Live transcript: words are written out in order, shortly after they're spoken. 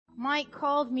Mike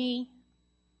called me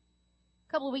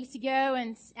a couple of weeks ago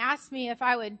and asked me if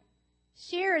I would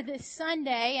share this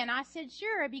Sunday, and I said,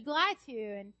 sure, I'd be glad to.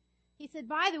 And he said,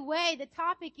 by the way, the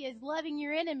topic is loving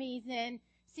your enemies, and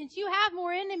since you have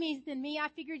more enemies than me, I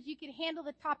figured you could handle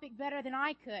the topic better than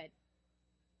I could.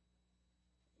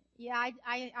 Yeah,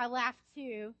 I laughed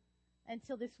too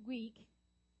until this week,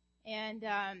 and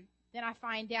then I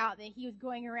find out that he was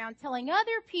going around telling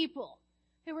other people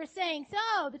who were saying,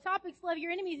 so, the topic's love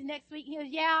your enemies next week. He goes,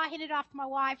 yeah, I handed it off to my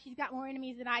wife. She's got more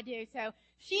enemies than I do, so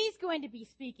she's going to be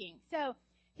speaking. So,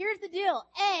 here's the deal.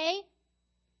 A,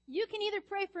 you can either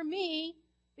pray for me,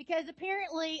 because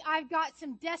apparently I've got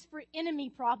some desperate enemy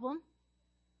problem,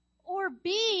 or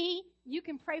B, you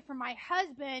can pray for my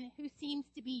husband, who seems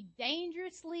to be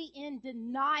dangerously in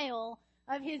denial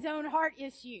of his own heart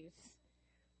issues.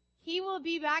 He will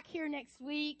be back here next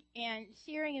week and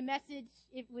sharing a message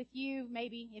with you,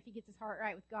 maybe, if he gets his heart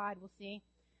right with God. We'll see.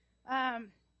 Here's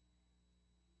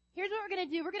what we're going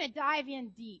to do. We're going to dive in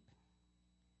deep.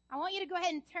 I want you to go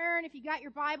ahead and turn, if you got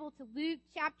your Bible, to Luke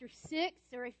chapter 6,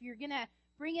 or if you're going to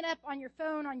bring it up on your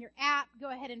phone, on your app, go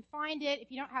ahead and find it.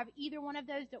 If you don't have either one of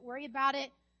those, don't worry about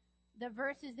it. The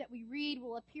verses that we read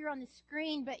will appear on the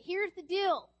screen. But here's the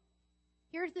deal.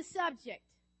 Here's the subject.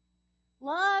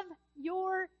 Love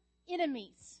your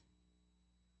enemies.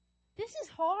 This is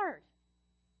hard.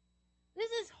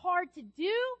 This is hard to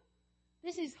do.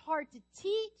 This is hard to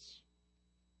teach.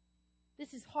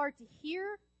 This is hard to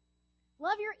hear.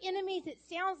 Love your enemies, it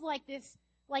sounds like this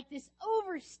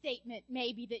overstatement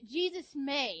maybe that Jesus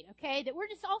made, okay? That we're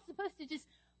just all supposed to just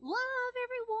love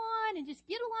everyone and just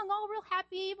get along all real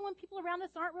happy even when people around us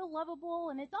aren't real lovable,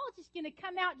 and it's all just going to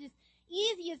come out just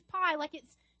easy as pie, like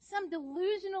it's some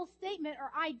delusional statement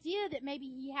or idea that maybe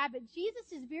he had. But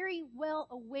Jesus is very well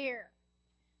aware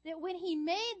that when he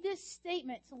made this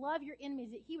statement to love your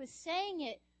enemies, that he was saying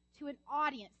it to an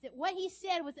audience, that what he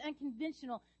said was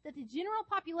unconventional, that the general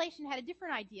population had a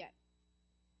different idea.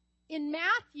 In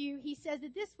Matthew, he says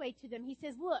it this way to them. He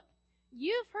says, look,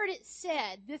 you've heard it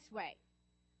said this way,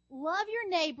 love your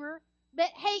neighbor, but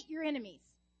hate your enemies.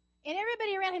 And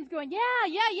everybody around him is going,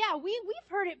 yeah, we've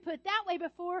heard it put that way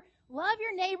before. Love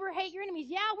your neighbor, hate your enemies.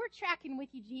 Yeah, we're tracking with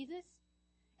you, Jesus.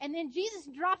 And then Jesus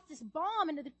drops this bomb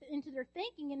into their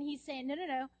thinking, and he's saying, no.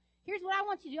 Here's what I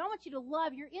want you to do. I want you to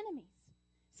love your enemies.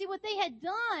 See, what they had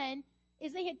done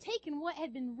is they had taken what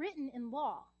had been written in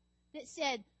law that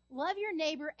said, love your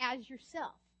neighbor as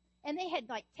yourself. And they had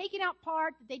taken out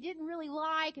part that they didn't really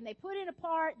like, and they put in a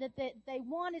part that they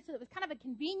wanted, so it was kind of a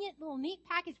convenient little neat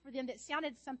package for them that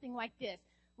sounded something like this.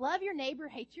 Love your neighbor,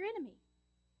 hate your enemy.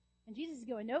 And Jesus is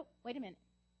going, nope, wait a minute.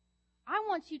 I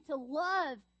want you to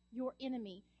love your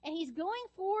enemy. And he's going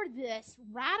for this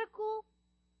radical,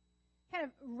 kind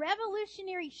of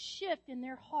revolutionary shift in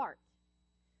their heart.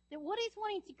 That what he's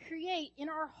wanting to create in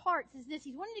our hearts is this.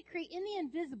 He's wanting to create in the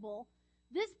invisible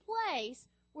this place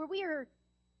where we are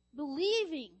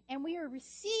believing and we are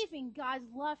receiving God's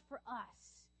love for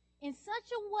us in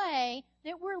such a way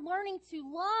that we're learning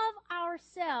to love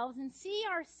ourselves and see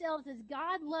ourselves as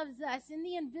God loves us in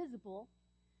the invisible,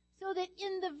 so that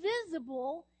in the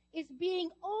visible it's being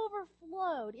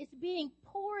overflowed, it's being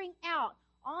pouring out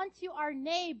onto our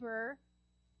neighbor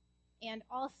and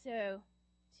also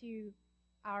to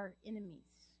our enemies.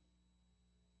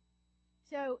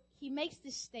 So he makes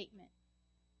this statement,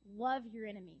 love your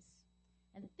enemies.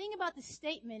 And the thing about this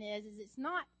statement is it's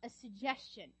not a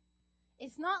suggestion.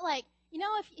 It's not like,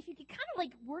 if you could kind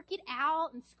of work it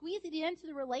out and squeeze it into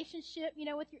the relationship,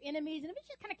 with your enemies, and if it's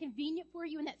just kind of convenient for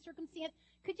you in that circumstance,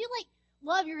 could you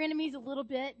love your enemies a little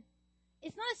bit?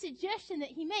 It's not a suggestion that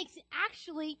he makes.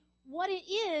 Actually, what it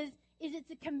is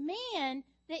it's a command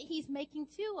that he's making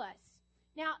to us.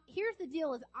 Now, here's the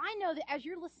deal is I know that as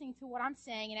you're listening to what I'm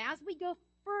saying, and as we go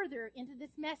further into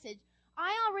this message,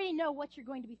 I already know what you're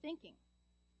going to be thinking.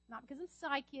 Not because I'm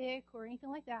psychic or anything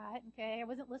like that, okay? I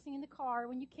wasn't listening in the car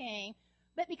when you came,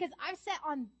 but because I've sat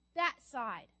on that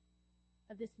side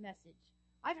of this message.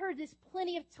 I've heard this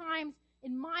plenty of times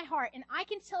in my heart, and I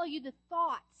can tell you the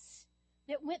thoughts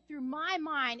that went through my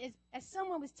mind as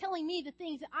someone was telling me the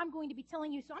things that I'm going to be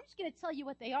telling you, so I'm just going to tell you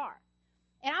what they are.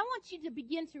 And I want you to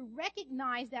begin to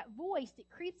recognize that voice that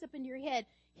creeps up into your head.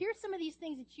 Here's some of these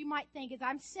things that you might think as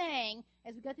I'm saying,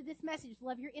 as we go through this message,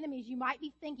 love your enemies, you might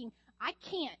be thinking, I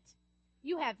can't.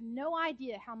 You have no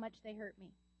idea how much they hurt me.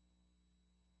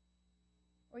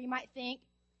 Or you might think,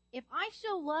 if I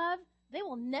show love, they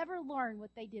will never learn what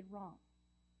they did wrong.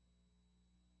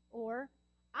 Or,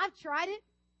 I've tried it,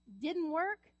 didn't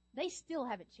work, they still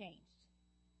haven't changed.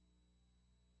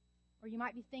 Or you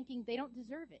might be thinking, they don't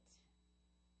deserve it.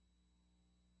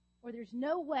 or there's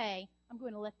no way I'm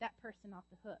going to let that person off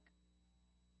the hook.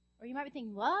 Or you might be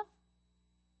thinking, love?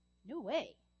 No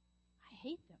way. I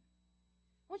hate them.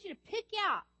 I want you to pick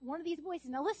out one of these voices.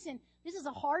 Now listen, this is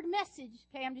a hard message,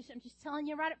 okay? I'm just telling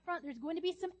you right up front. There's going to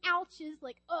be some ouches,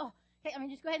 like, oh, okay,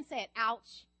 just go ahead and say it.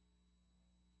 Ouch.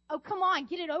 Oh, come on,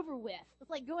 get it over with. It's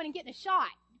like going and getting a shot.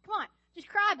 Come on, just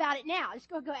cry about it now. Just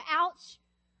go, ouch.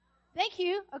 Thank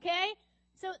you, okay?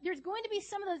 So there's going to be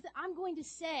some of those that I'm going to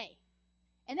say.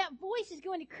 And that voice is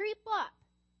going to creep up,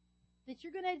 that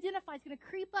you're going to identify. It's going to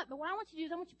creep up. But what I want you to do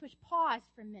is I want you to push pause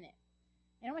for a minute.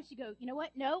 And I want you to go, you know what?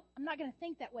 No, I'm not going to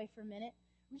think that way for a minute.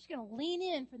 I'm just going to lean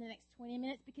in for the next 20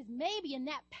 minutes because maybe in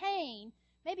that pain,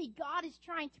 maybe God is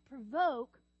trying to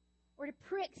provoke or to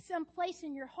prick some place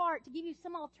in your heart to give you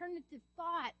some alternative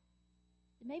thought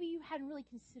that maybe you hadn't really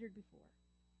considered before.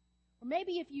 Or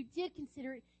maybe if you did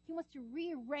consider it, He wants to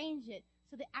rearrange it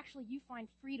so that actually you find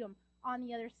freedom on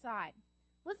the other side.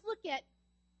 Let's look at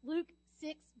Luke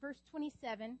 6, verse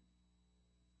 27.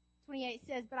 28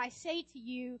 says, "But I say to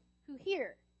you who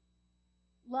hear,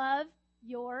 love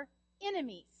your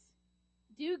enemies.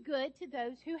 Do good to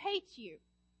those who hate you.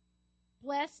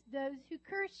 Bless those who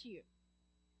curse you.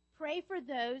 Pray for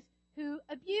those who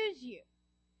abuse you."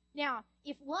 Now,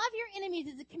 if love your enemies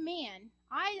is a command,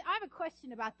 I have a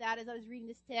question about that as I was reading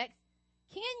this text.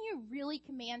 Can you really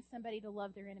command somebody to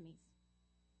love their enemies?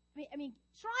 I mean,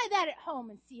 try that at home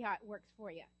and see how it works for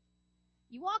you.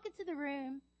 You walk into the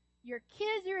room, your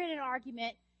kids are in an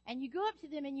argument, and you go up to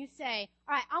them and you say,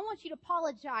 all right, I want you to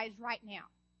apologize right now.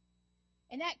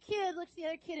 And that kid looks at the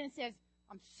other kid and says,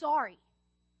 I'm sorry.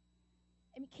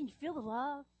 I mean, can you feel the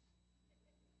love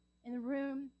in the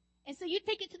room? And so you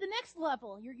take it to the next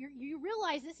level. You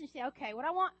realize this and you say, okay,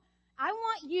 I want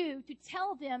you to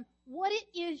tell them what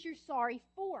it is you're sorry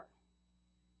for.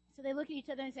 So they look at each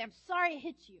other and say, I'm sorry I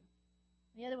hit you.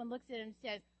 And the other one looks at him and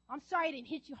says, I'm sorry I didn't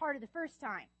hit you harder the first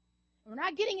time. We're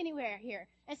not getting anywhere here.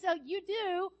 And so you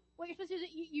do what you're supposed to do.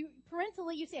 You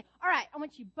parentally, you say, all right, I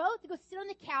want you both to go sit on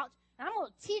the couch, and I'm going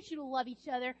to teach you to love each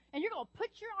other, and you're going to put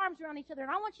your arms around each other,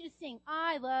 and I want you to sing,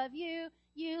 I love you,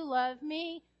 you love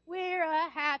me, we're a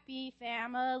happy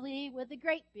family with a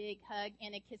great big hug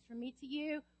and a kiss from me to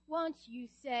you. Won't you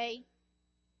say,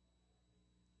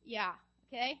 yeah,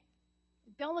 okay?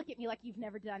 Don't look at me like you've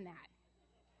never done that.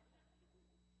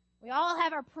 We all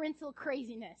have our parental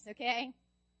craziness, okay?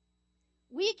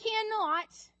 We cannot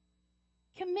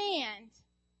command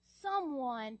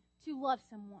someone to love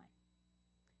someone.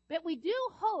 But we do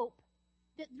hope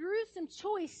that through some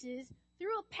choices,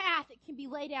 through a path that can be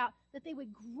laid out, that they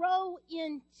would grow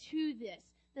into this,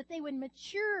 that they would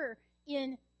mature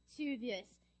into this.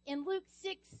 In Luke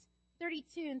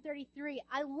 6:32 and 33,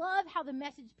 I love how the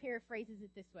Message paraphrases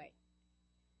it this way.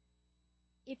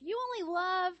 If you only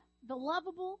love the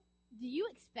lovable, do you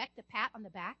expect a pat on the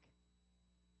back?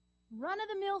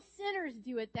 Run-of-the-mill sinners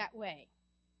do it that way.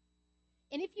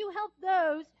 And if you help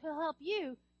those who help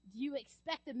you, do you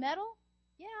expect a medal?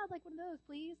 Yeah, I'd like one of those,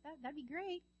 please. That'd be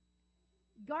great.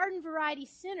 Garden variety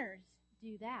sinners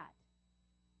do that.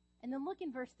 And then look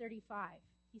in verse 35.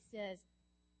 He says,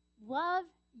 love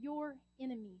your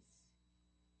enemies,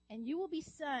 and you will be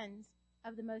sons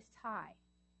of the Most High,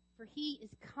 for He is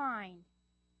kind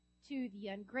to the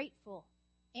ungrateful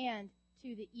and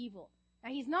to the evil. Now,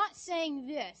 He's not saying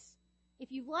this.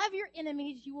 If you love your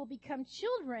enemies, you will become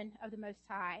children of the Most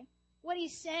High. What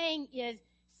He's saying is,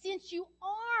 since you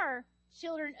are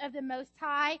children of the Most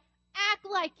High, act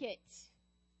like it.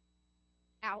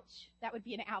 Ouch. That would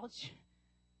be an ouch.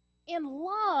 And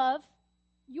love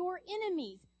your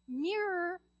enemies.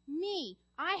 Mirror me.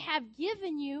 I have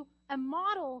given you a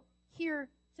model here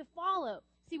to follow.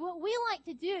 See, what we like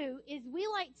to do is we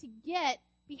like to get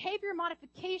behavior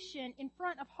modification in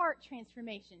front of heart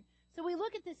transformation. So we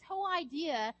look at this whole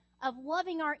idea of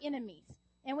loving our enemies.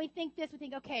 And we think,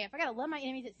 okay, if I got to love my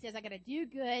enemies, it says I got to do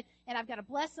good, and I've got to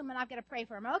bless them, and I've got to pray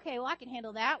for them. Okay, well, I can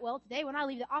handle that. Well, today when I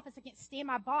leave the office, I can't stand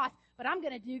my boss, but I'm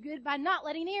going to do good by not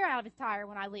letting the air out of his tire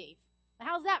when I leave. Now,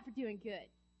 how's that for doing good?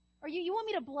 Or you want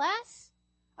me to bless?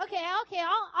 Okay,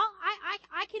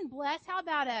 I can bless. How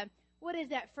about what is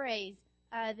that phrase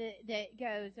that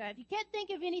goes, if you can't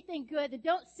think of anything good, then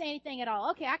don't say anything at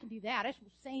all. Okay, I can do that. I just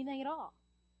won't say anything at all.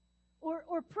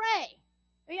 Or pray.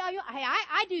 Hey,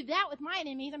 I do that with my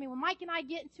enemies. I mean, when Mike and I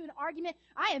get into an argument,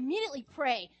 I immediately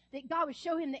pray that God would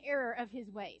show him the error of his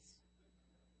ways.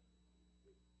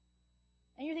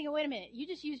 And you're thinking, wait a minute, you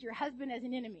just used your husband as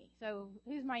an enemy. So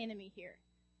who's my enemy here?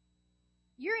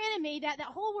 Your enemy, that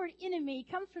whole word enemy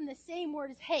comes from the same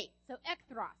word as hate. So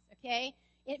ekthros, okay?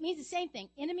 It means the same thing,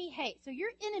 enemy, hate. So your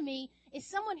enemy is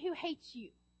someone who hates you.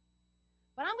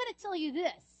 But I'm going to tell you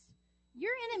this.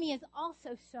 Your enemy is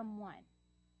also someone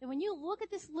that when you look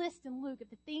at this list in Luke of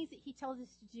the things that he tells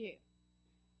us to do,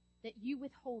 that you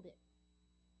withhold it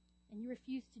and you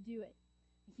refuse to do it.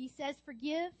 He says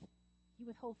forgive, you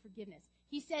withhold forgiveness.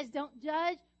 He says don't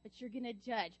judge, but you're going to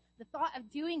judge. The thought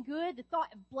of doing good, the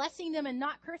thought of blessing them and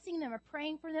not cursing them or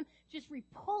praying for them just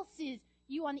repulses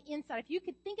you on the inside. If you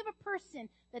could think of a person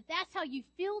that's how you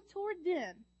feel toward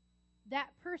them, that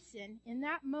person in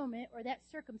that moment or that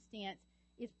circumstance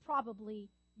is probably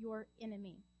your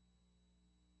enemy.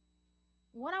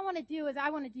 What I want to do is I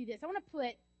want to do this. I want to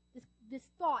put this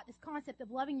thought, this concept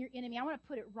of loving your enemy, I want to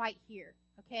put it right here,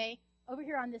 okay? Over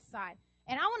here on this side.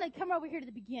 And I want to come over here to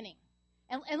the beginning.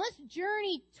 And let's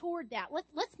journey toward that.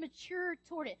 Let's mature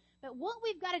toward it. But what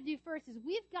we've got to do first is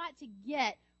we've got to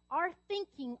get our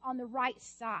thinking on the right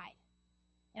side.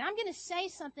 And I'm going to say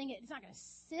something that's not going to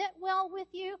sit well with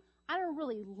you. I don't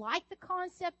really like the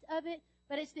concept of it,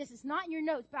 but it's this. It's not in your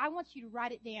notes, but I want you to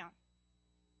write it down.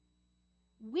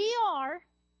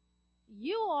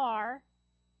 You are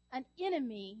an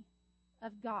enemy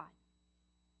of God.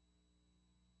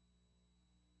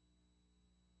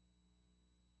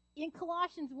 In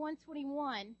Colossians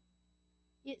 1:21,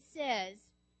 it says,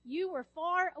 you were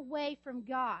far away from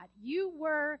God. You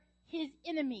were his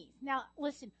enemies. Now,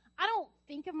 listen, I don't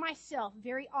think of myself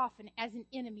very often as an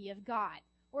enemy of God,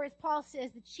 or as Paul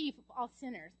says, the chief of all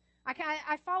sinners.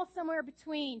 I fall somewhere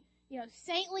between,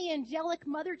 saintly, angelic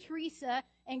Mother Teresa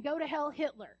and go to hell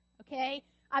Hitler, okay?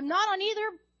 I'm not on either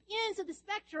ends of the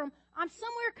spectrum. I'm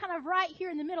somewhere kind of right here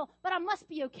in the middle, but I must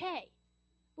be okay.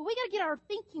 But we got to get our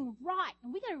thinking right,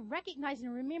 and we got to recognize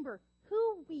and remember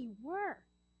who we were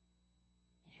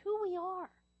and who we are.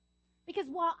 Because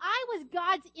while I was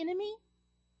God's enemy,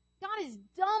 God is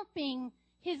dumping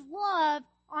his love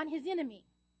on his enemy,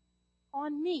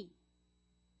 on me.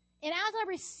 And as I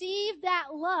receive that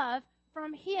love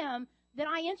from him, then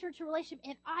I enter into a relationship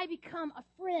and I become a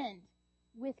friend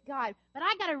with God. But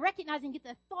I got to recognize and get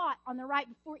the thought on the right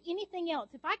before anything else.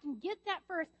 If I can get that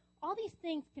first, all these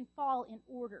things can fall in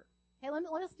order. Okay,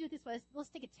 let's do it this way. Let's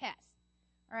take a test.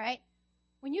 All right?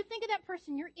 When you think of that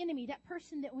person, your enemy, that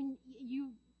person that when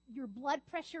your blood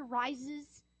pressure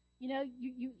rises,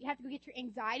 you have to go get your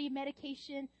anxiety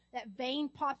medication, that vein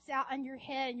pops out on your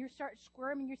head and you start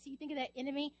squirming your seat, you think of that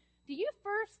enemy. Do you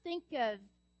first think of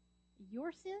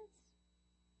your sins?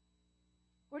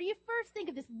 Or do you first think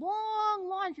of this long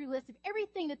laundry list of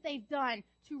everything that they've done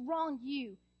to wrong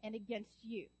you and against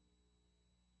you?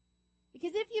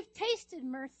 Because if you've tasted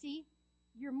mercy,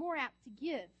 you're more apt to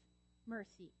give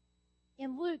mercy.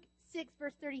 In Luke 6,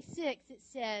 verse 36, it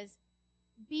says,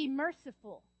 be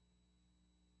merciful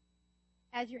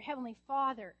as your heavenly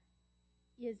Father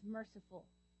is merciful.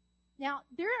 Now,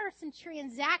 there are some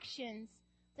transactions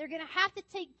that are going to have to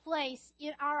take place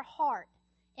in our heart.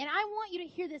 And I want you to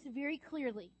hear this very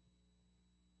clearly.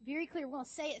 Very clear. We're going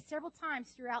to say it several times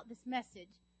throughout this message.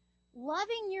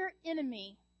 Loving your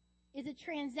enemy is a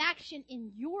transaction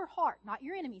in your heart, not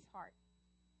your enemy's heart.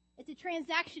 It's a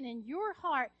transaction in your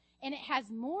heart, and it has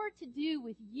more to do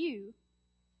with you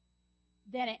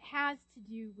than it has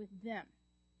to do with them.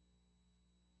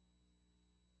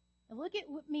 Now look at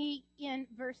me in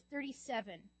verse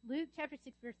 37. Luke chapter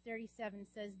 6, verse 37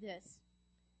 says this.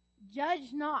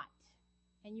 Judge not,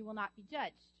 and you will not be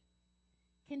judged.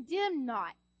 Condemn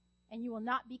not, and you will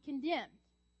not be condemned.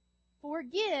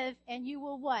 Forgive, and you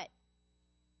will what?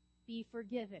 Be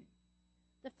forgiven.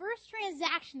 The first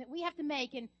transaction that we have to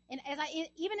make, and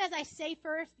even as I say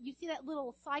first, you see that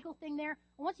little cycle thing there?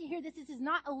 I want you to hear this. This is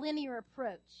not a linear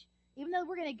approach. Even though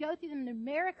we're going to go through them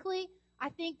numerically, I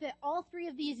think that all three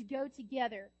of these go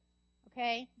together.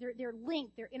 Okay? They're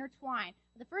linked. They're intertwined.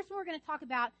 The first one we're going to talk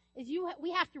about is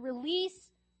we have to release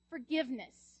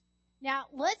forgiveness. Now,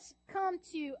 let's come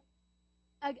to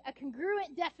a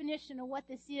congruent definition of what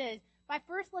this is by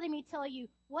first letting me tell you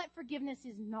what forgiveness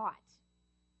is not.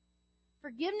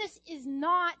 Forgiveness is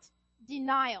not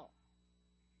denial.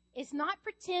 It's not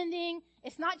pretending.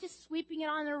 It's not just sweeping it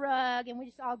on the rug and we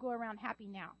just all go around happy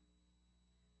now.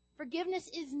 Forgiveness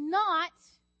is not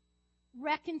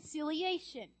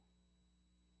reconciliation.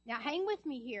 Now, hang with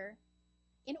me here.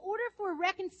 In order for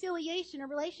reconciliation, a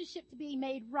relationship to be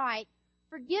made right,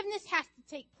 forgiveness has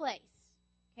to take place.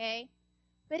 Okay?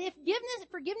 But if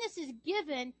forgiveness is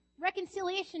given,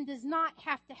 reconciliation does not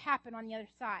have to happen on the other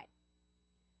side.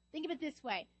 Think of it this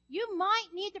way. You might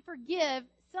need to forgive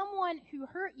someone who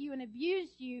hurt you and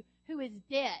abused you who is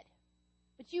dead.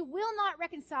 But you will not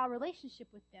reconcile a relationship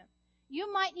with them.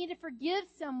 You might need to forgive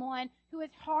someone who has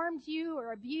harmed you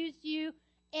or abused you.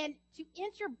 And to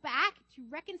enter back, to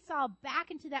reconcile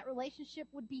back into that relationship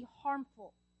would be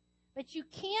harmful. But you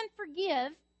can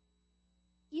forgive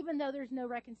even though there's no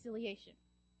reconciliation.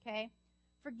 Okay?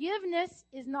 Forgiveness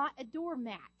is not a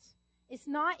doormat. It's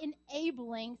not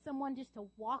enabling someone just to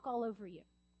walk all over you.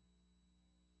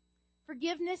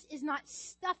 Forgiveness is not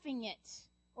stuffing it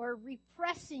or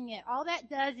repressing it. All that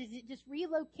does is it just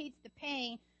relocates the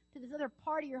pain to this other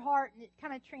part of your heart, and it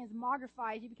kind of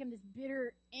transmogrifies. You become this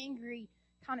bitter, angry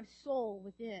kind of soul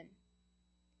within.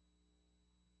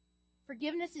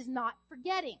 Forgiveness is not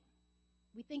forgetting.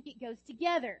 We think it goes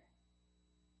together.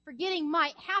 Forgetting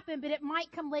might happen, but it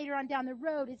might come later on down the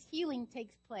road as healing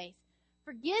takes place.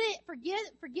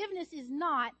 Forgiveness is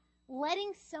not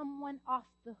letting someone off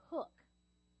the hook.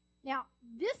 Now,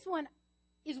 this one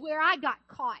is where I got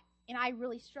caught, and I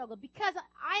really struggled, because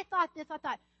I thought,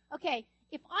 okay,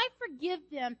 if I forgive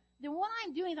them, then what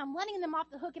I'm doing is I'm letting them off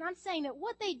the hook, and I'm saying that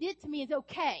what they did to me is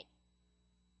okay.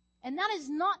 And that is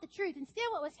not the truth. Instead,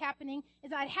 what was happening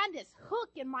is I had this hook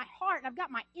in my heart, and I've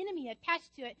got my enemy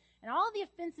attached to it, and all the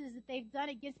offenses that they've done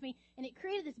against me, and it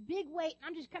created this big weight, and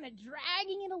I'm just kind of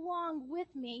dragging it along with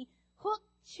me, hooked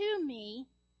to me.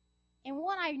 And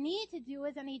what I need to do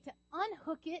is I need to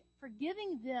unhook it,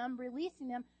 forgiving them, releasing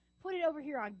them, put it over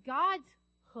here on God's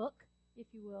hook, if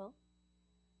you will.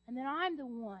 And then I'm the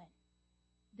one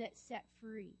that's set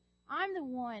free. I'm the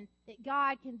one that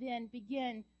God can then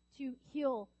begin to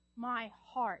heal my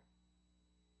heart.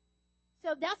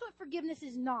 So that's what forgiveness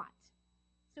is not.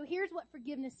 So here's what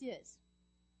forgiveness is.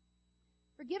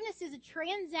 Forgiveness is a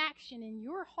transaction in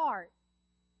your heart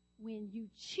when you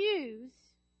choose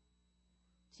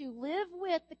to live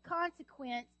with the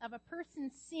consequence of a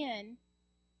person's sin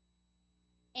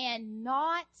and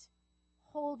not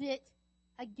hold it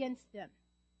against them.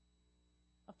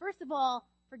 Well, first of all,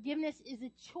 forgiveness is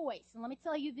a choice. And let me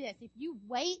tell you this, if you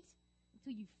wait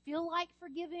until you feel like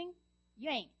forgiving, you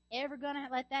ain't ever going to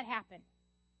let that happen.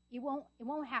 It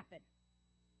won't happen.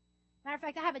 Matter of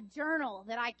fact, I have a journal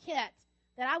that I kept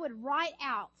that I would write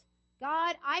out,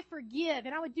 God, I forgive,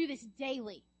 and I would do this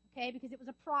daily. Okay, because it was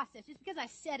a process. Just because I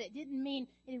said it didn't mean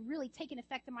it had really taken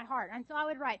effect in my heart. And so I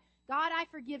would write, God, I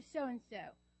forgive so-and-so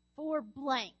for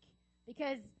blank.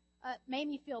 Because it made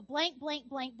me feel blank, blank,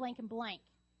 blank, blank, and blank.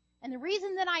 And the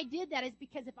reason that I did that is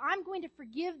because if I'm going to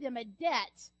forgive them a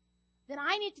debt, then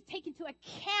I need to take into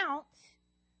account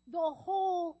the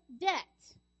whole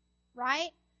debt. Right?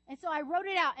 And so I wrote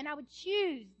it out, and I would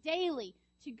choose daily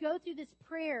to go through this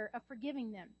prayer of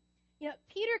forgiving them. You know,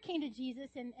 Peter came to Jesus,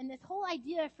 and this whole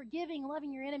idea of forgiving,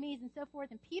 loving your enemies, and so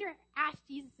forth, and Peter asked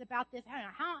Jesus about this. I don't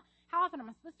know, how often am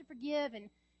I supposed to forgive?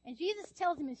 And Jesus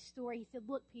tells him his story. He said,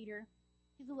 look, Peter,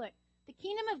 look, the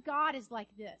kingdom of God is like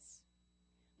this.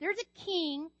 There's a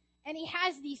king, and he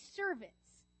has these servants,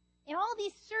 and all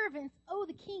these servants owe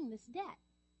the king this debt.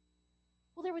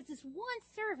 Well, there was this one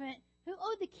servant who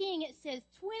owed the king, it says,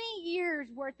 20 years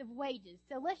worth of wages.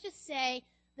 So let's just say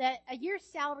that a year's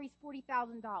salary is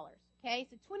 $40,000. Okay,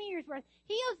 so 20 years worth.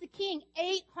 He owes the king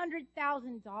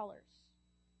 $800,000.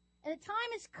 And the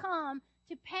time has come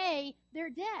to pay their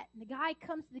debt. And the guy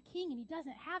comes to the king and he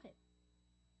doesn't have it.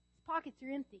 His pockets are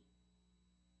empty.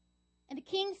 And the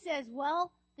king says,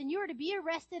 well, then you are to be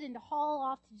arrested and to haul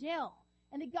off to jail.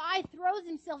 And the guy throws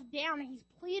himself down and he's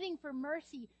pleading for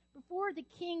mercy before the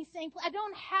king, saying, I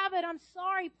don't have it. I'm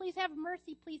sorry. Please have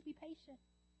mercy. Please be patient.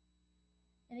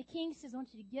 And the king says, I want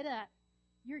you to get up.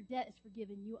 Your debt is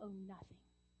forgiven. You owe nothing.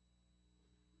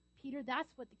 Peter,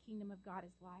 that's what the kingdom of God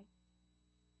is like.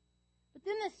 But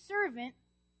then the servant,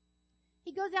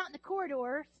 he goes out in the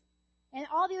corridors, and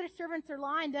all the other servants are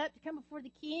lined up to come before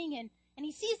the king, and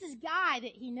he sees this guy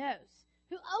that he knows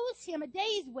who owes him a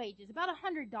day's wages, about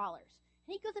 $100. And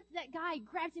he goes up to that guy,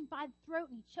 grabs him by the throat,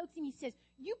 and he chokes him. He says,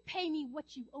 you pay me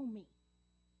what you owe me.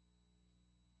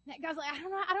 And that guy's like,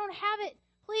 I don't have it.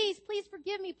 Please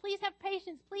forgive me. Please have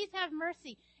patience. Please have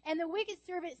mercy. And the wicked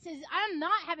servant says, I'm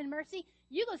not having mercy.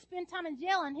 You go spend time in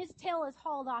jail, and his tail is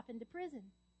hauled off into prison.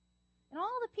 And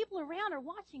all the people around are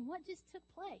watching what just took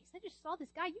place. They just saw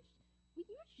this guy. You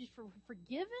just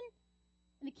forgiven?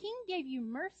 And the king gave you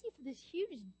mercy for this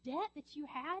huge debt that you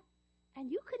had, and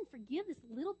you couldn't forgive this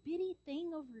little bitty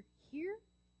thing over here?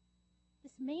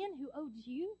 This man who owed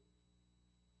you?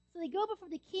 So they go before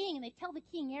the king, and they tell the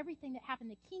king everything that happened.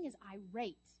 The king is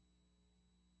irate.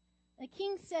 The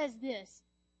king says this,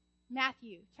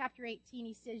 Matthew chapter 18,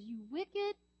 he says, you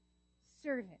wicked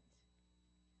servant,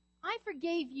 I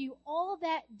forgave you all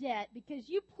that debt because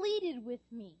you pleaded with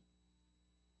me.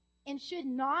 And should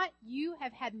not you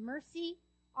have had mercy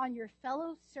on your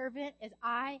fellow servant as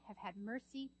I have had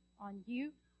mercy on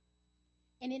you?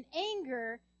 And in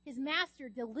anger, his master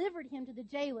delivered him to the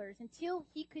jailers until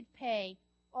he could pay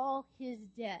all his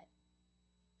debt.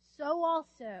 So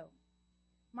also,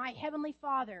 my heavenly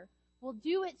Father will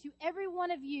do it to every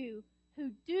one of you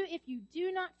if you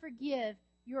do not forgive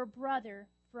your brother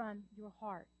from your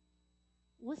heart.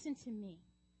 Listen to me.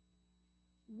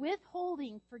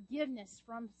 Withholding forgiveness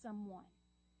from someone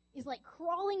is like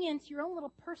crawling into your own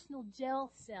little personal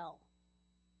jail cell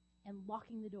and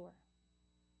locking the door.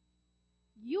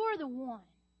 You are the one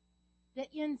that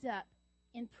ends up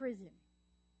in prison.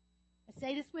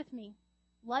 Say this with me.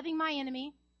 Loving my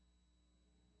enemy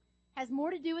has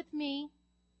more to do with me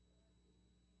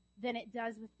than it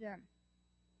does with them.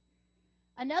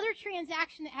 Another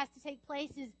transaction that has to take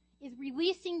place is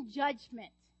releasing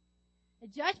judgment. The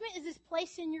judgment is this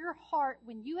place in your heart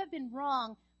when you have been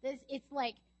wrong. It's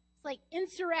like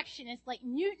insurrection. It's like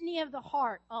mutiny of the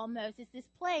heart almost. It's this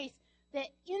place that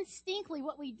instinctively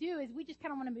what we do is we just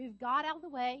kind of want to move God out of the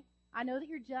way. I know that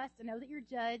you're just. I know that you're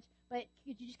judge. But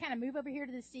could you just kind of move over here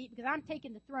to the seat? Because I'm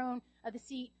taking the throne of the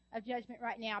seat of judgment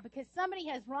right now. Because somebody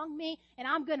has wronged me, and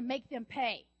I'm going to make them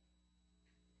pay.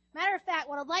 Matter of fact,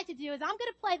 what I'd like to do is I'm going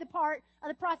to play the part of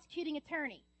the prosecuting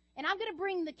attorney. And I'm going to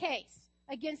bring the case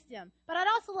against them. But I'd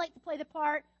also like to play the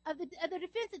part of the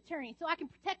defense attorney so I can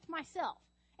protect myself.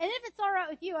 And if it's all right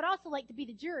with you, I'd also like to be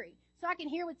the jury so I can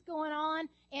hear what's going on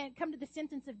and come to the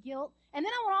sentence of guilt. And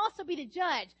then I want to also be the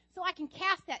judge so I can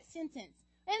cast that sentence.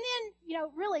 And then,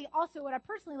 really also what I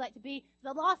personally like to be is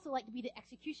I'd also like to be the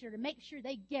executioner to make sure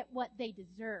they get what they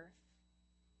deserve.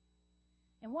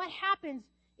 And what happens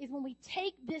is when we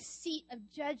take this seat of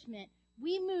judgment,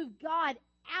 we move God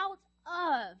out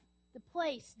of the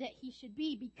place that he should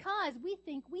be because we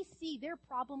think we see their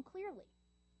problem clearly.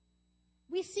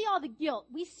 We see all the guilt.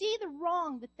 We see the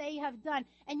wrong that they have done.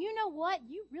 And you know what?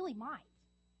 You really might.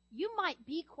 You might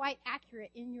be quite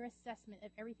accurate in your assessment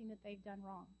of everything that they've done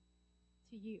wrong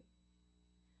to you.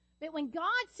 But when God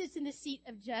sits in the seat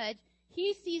of judge,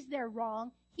 he sees their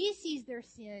wrong, he sees their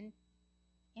sin,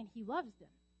 and he loves them.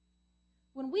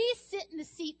 When we sit in the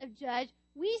seat of judge,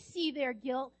 we see their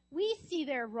guilt, we see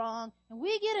their wrong, and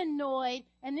we get annoyed,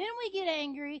 and then we get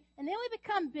angry, and then we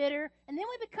become bitter, and then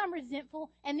we become resentful,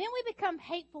 and then we become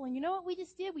hateful. And you know what we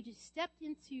just did? We just stepped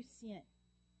into sin.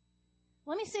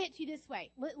 Let me say it to you this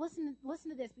way. Listen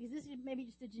to this, because this is maybe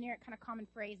just a generic kind of common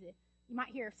phrase that you might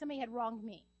hear if somebody had wronged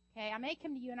me. Okay, I may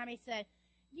come to you and I may say,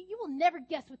 you will never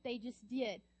guess what they just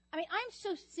did. I mean, I'm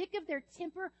so sick of their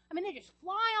temper. I mean, they just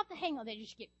fly off the handle. They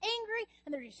just get angry,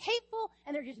 and they're just hateful,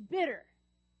 and they're just bitter.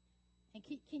 And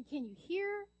can you hear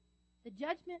the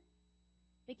judgment?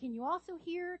 But can you also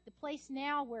hear the place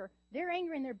now where they're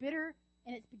angry and they're bitter,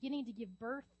 and it's beginning to give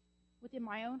birth within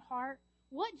my own heart?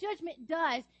 What judgment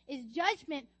does is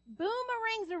judgment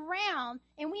boomerangs around,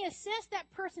 and we assess that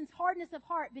person's hardness of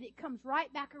heart, but it comes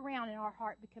right back around, and our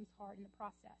heart becomes hard in the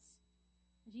process.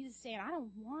 And Jesus is saying, I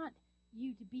don't want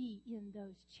you to be in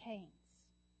those chains.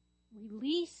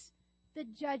 Release the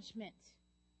judgment.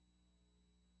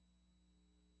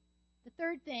 The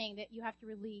third thing that you have to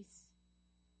release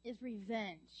is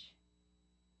revenge.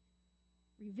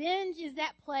 Revenge is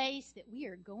that place that we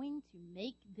are going to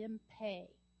make them pay.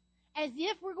 As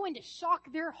if we're going to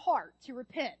shock their heart to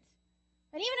repent.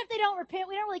 And even if they don't repent,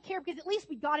 we don't really care because at least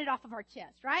we got it off of our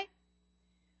chest, right?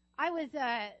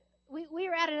 We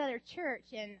were at another church,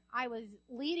 and I was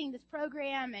leading this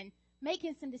program and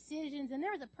making some decisions, and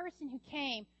there was a person who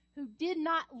came who did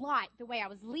not like the way I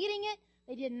was leading it.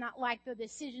 They did not like the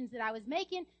decisions that I was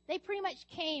making. They pretty much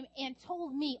came and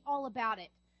told me all about it.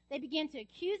 They began to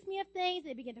accuse me of things.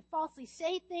 They began to falsely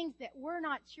say things that were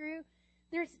not true.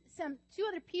 There's two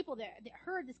other people that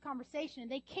heard this conversation,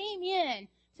 and they came in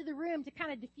to the room to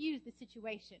kind of diffuse the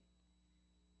situation.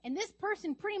 And this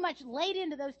person pretty much laid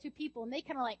into those two people, and they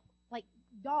kind of like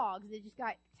dogs that just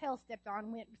got tail stepped on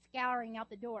and went scouring out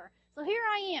the door. So here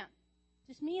I am,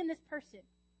 just me and this person,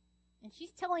 and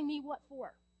she's telling me what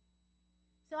for.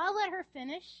 So I let her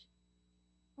finish.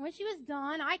 And when she was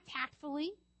done, I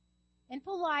tactfully and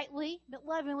politely but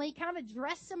lovingly kind of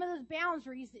addressed some of those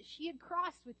boundaries that she had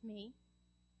crossed with me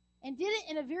and did it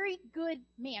in a very good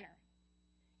manner.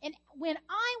 And when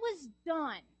I was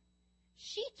done,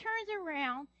 she turns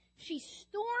around, she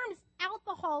storms out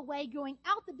the hallway, going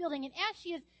out the building, and as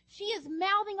she is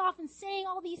mouthing off and saying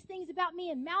all these things about me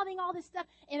and mouthing all this stuff,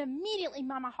 and immediately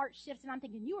my heart shifts, and I'm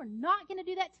thinking, you are not going to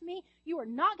do that to me. You are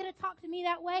not going to talk to me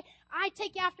that way. I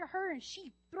take after her, and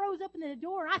she throws open the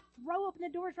door, and I throw open the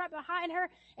doors right behind her,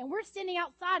 and we're standing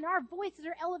outside, and our voices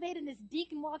are elevated, and this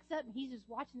deacon walks up, and he's just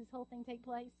watching this whole thing take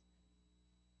place.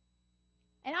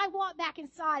 And I walk back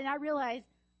inside, and I realize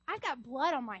I've got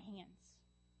blood on my hands.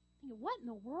 I'm thinking, what in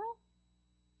the world?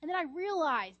 And then I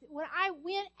realized that when I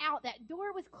went out, that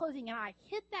door was closing, and I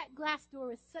hit that glass door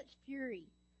with such fury.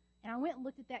 And I went and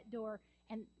looked at that door,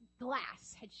 and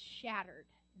glass had shattered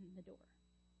the door.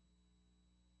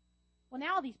 Well,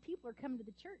 now these people are coming to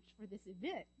the church for this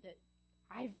event that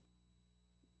I've,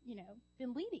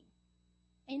 been leading.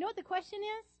 And you know what the question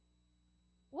is?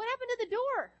 What happened to the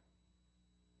door?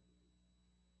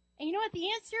 And you know what the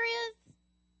answer is?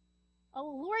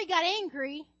 Oh, Lori got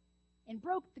angry and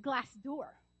broke the glass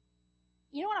door.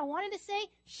 You know what I wanted to say?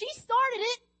 She started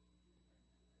it.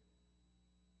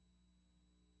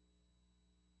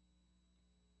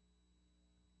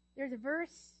 There's a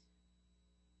verse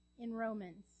in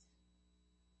Romans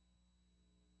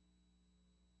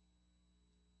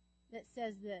that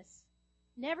says this: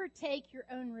 never take your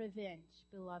own revenge,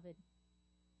 beloved,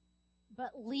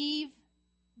 but leave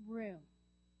room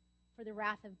for the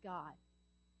wrath of God.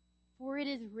 For it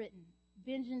is written,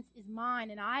 vengeance is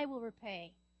mine, and I will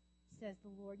repay, says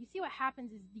the Lord. You see what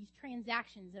happens is these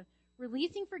transactions of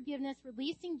releasing forgiveness,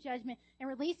 releasing judgment, and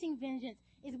releasing vengeance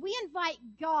is we invite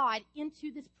God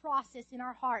into this process in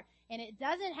our heart. And it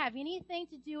doesn't have anything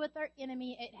to do with our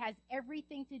enemy. It has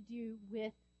everything to do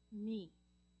with me.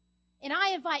 And I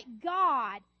invite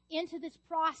God into this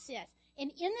process. And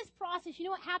in this process, you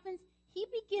know what happens? He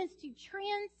begins to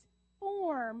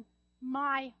transform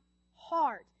my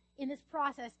heart in this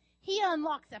process. He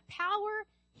unlocks a power.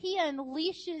 He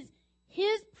unleashes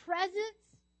His presence.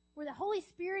 Where the Holy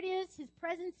Spirit is, His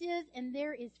presence is, and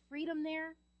there is freedom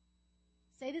there.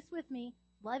 Say this with me.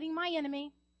 Loving my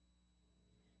enemy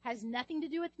has nothing to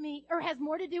do with me, or has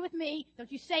more to do with me.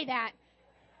 Don't you say that.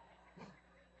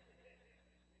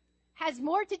 Has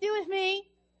more to do with me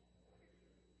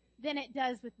than it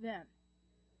does with them.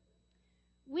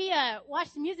 We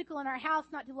watched a musical in our house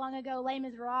not too long ago, Les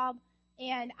Miserables,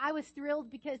 and I was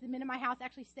thrilled because the men in my house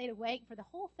actually stayed awake for the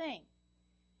whole thing.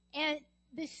 And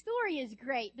the story is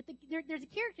great, but there's a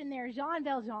character in there, Jean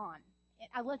Valjean.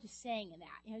 I love just saying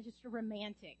that. Just a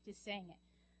romantic, just saying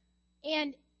it.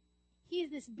 And he's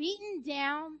this beaten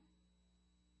down,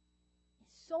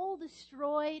 soul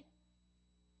destroyed.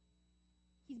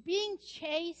 He's being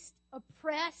chased,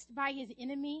 oppressed by his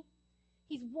enemy.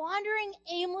 He's wandering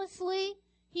aimlessly.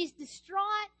 He's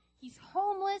distraught. He's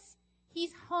homeless.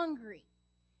 He's hungry.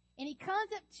 And he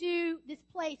comes up to this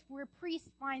place where a priest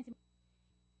finds him.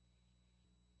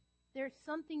 There's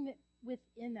something that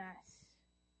within us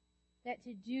that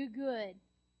to do good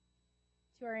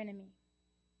to our enemy,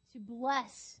 to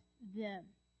bless them.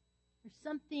 There's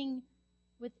something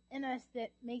within us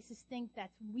that makes us think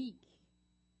that's weak.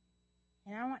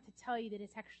 And I want to tell you that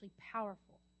it's actually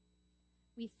powerful.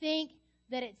 We think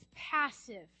that it's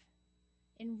passive.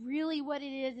 And really what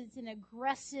it is, it's an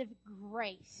aggressive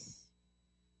grace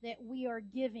that we are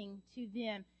giving to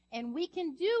them. And we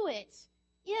can do it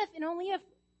if and only if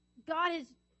God has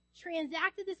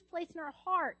transacted this place in our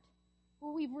heart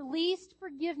where we've released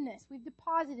forgiveness. We've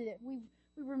deposited it. We've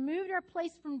removed our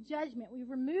place from judgment. We've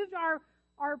removed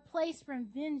our place from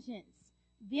vengeance.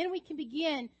 Then we can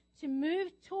begin to move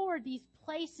toward these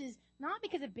places, not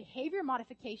because of behavior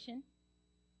modification,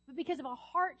 but because of a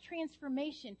heart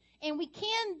transformation. And we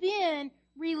can then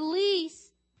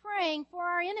release praying for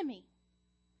our enemy.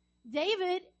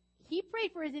 David, he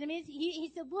prayed for his enemies.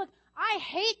 He said, look, I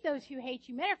hate those who hate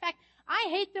you. Matter of fact, I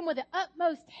hate them with the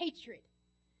utmost hatred.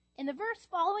 And the verse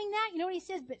following that, you know what he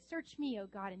says? But search me, O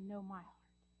God, and know my heart.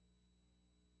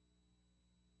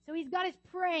 So he's got his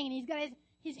praying, and he's got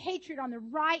his hatred on the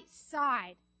right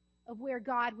side of where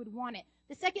God would want it.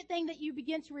 The second thing that you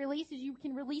begin to release is you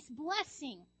can release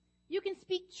blessing. You can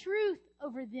speak truth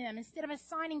over them instead of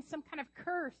assigning some kind of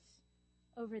curse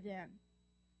over them.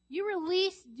 You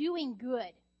release doing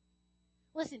good.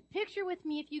 Listen, picture with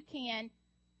me, if you can,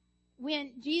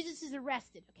 when Jesus is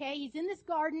arrested, okay? He's in this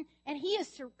garden, and he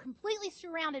is completely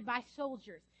surrounded by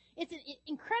soldiers. It's an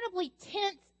incredibly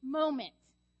tense moment,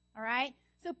 all right?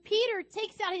 So Peter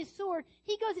takes out his sword.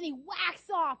 He goes and he whacks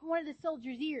off one of the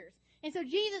soldiers' ears. And so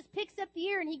Jesus picks up the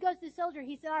ear, and he goes to the soldier.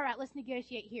 He said, all right, let's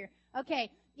negotiate here.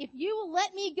 Okay, if you will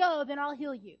let me go, then I'll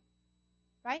heal you.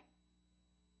 Right?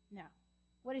 No.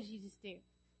 What does Jesus do?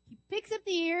 He picks up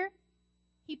the ear.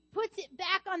 He puts it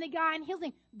back on the guy and heals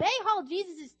him. They haul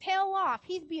Jesus' tail off.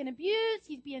 He's being abused.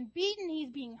 He's being beaten.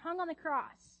 He's being hung on the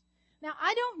cross. Now,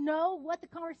 I don't know what the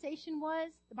conversation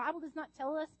was. The Bible does not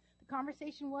tell us the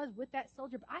conversation was with that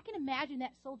soldier, but I can imagine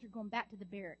that soldier going back to the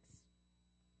barracks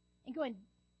and going,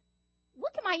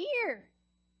 look at my ear.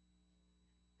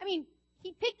 I mean,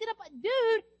 he picked it up.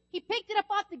 Dude, he picked it up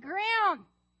off the ground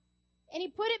and he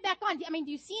put it back on. I mean,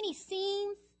 do you see any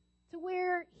seams to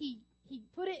where he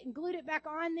put it and glued it back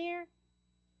on there?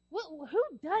 Who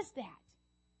does that?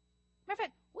 Matter of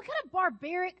fact, what kind of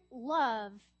barbaric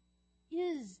love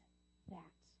is that?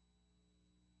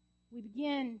 We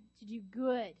begin to do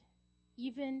good,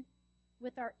 even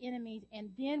with our enemies, and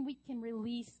then we can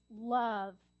release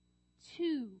love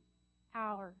to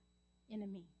our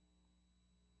enemy.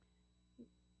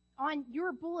 On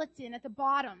your bulletin at the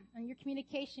bottom, on your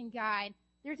communication guide,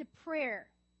 there's a prayer.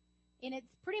 And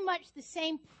it's pretty much the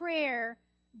same prayer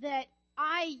that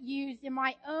I used in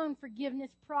my own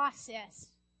forgiveness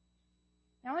process.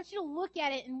 Now I want you to look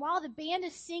at it, and while the band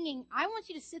is singing, I want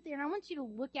you to sit there and I want you to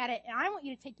look at it, and I want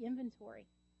you to take inventory.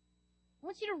 I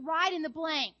want you to write in the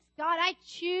blanks. God, I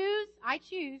choose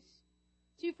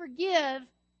to forgive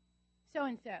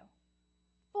so-and-so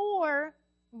for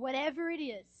whatever it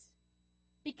is.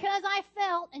 Because I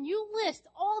felt, and you list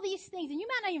all these things, and you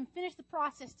might not even finish the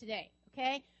process today,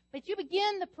 okay? But you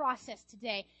begin the process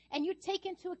today, and you take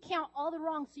into account all the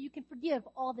wrongs so you can forgive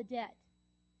all the debt.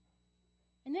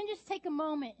 And then just take a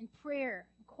moment in prayer,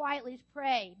 and quietly just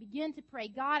pray. Begin to pray.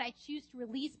 God, I choose to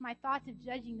release my thoughts of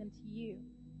judging them to you.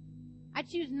 I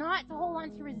choose not to hold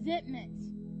on to resentment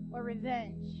or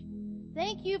revenge.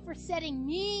 Thank you for setting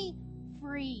me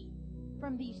free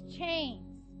from these chains.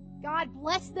 God,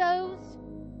 bless those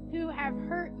who have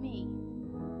hurt me.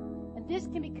 And this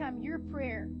can become your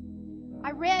prayer.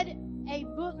 I read a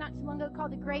book not too long ago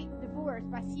called The Great Divorce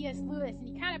by C.S. Lewis, and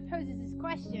he kind of poses this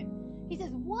question. He says,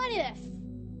 what if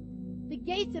the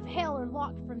gates of hell are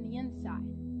locked from the inside?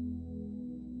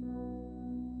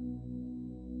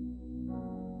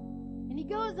 And he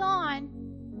goes on,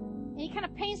 and he kind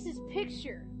of paints this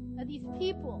picture of these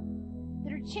people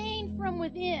that are chained from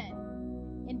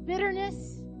within in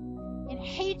bitterness, in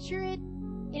hatred,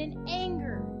 and in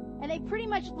anger. And they pretty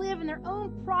much live in their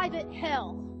own private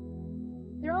hell,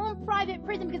 their own private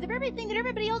prison, because of everything that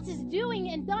everybody else is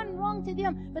doing and done wrong to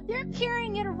them. But they're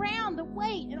carrying it around, the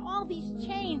weight and all these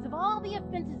chains of all the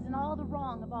offenses and all the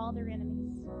wrong of all their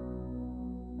enemies.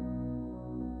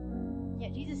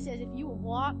 Yet Jesus says, if you will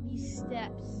walk these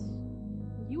steps,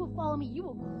 you will follow me, you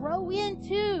will grow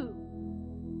into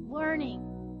learning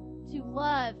to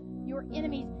love your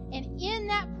enemies. And in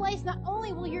that place, not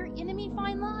only will your enemy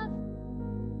find love,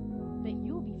 but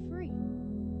you'll be free.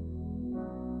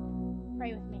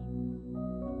 Pray with me.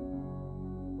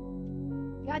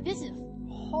 God, this is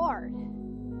hard.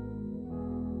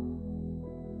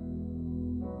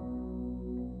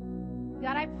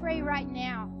 God, I pray right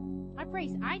now.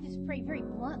 I just pray very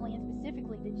bluntly and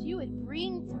specifically that you would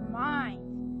bring to mind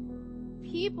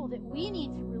people that we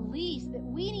need to release, that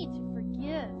we need to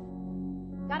forgive.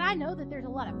 God, I know that there's a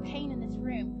lot of pain in this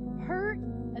room. Hurt,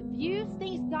 abuse,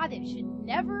 things, God, that should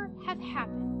never have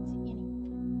happened to anyone.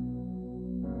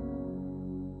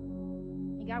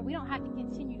 And God, we don't have to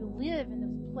continue to live in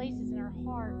those places in our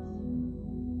hearts.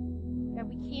 God,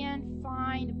 we can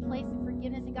find a place of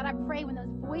forgiveness. And God, I pray when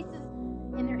those voices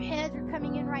in their heads are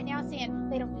coming in right now saying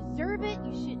they don't deserve it,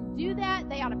 you shouldn't do that,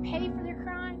 they ought to pay for their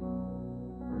crime.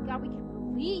 God, we can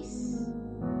release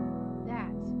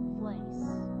that place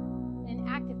in an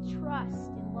act of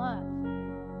trust and love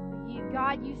for you.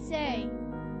 God, you say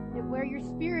that where your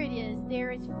spirit is,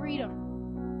 there is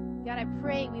freedom. God, I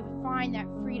pray we would find that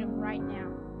freedom right now.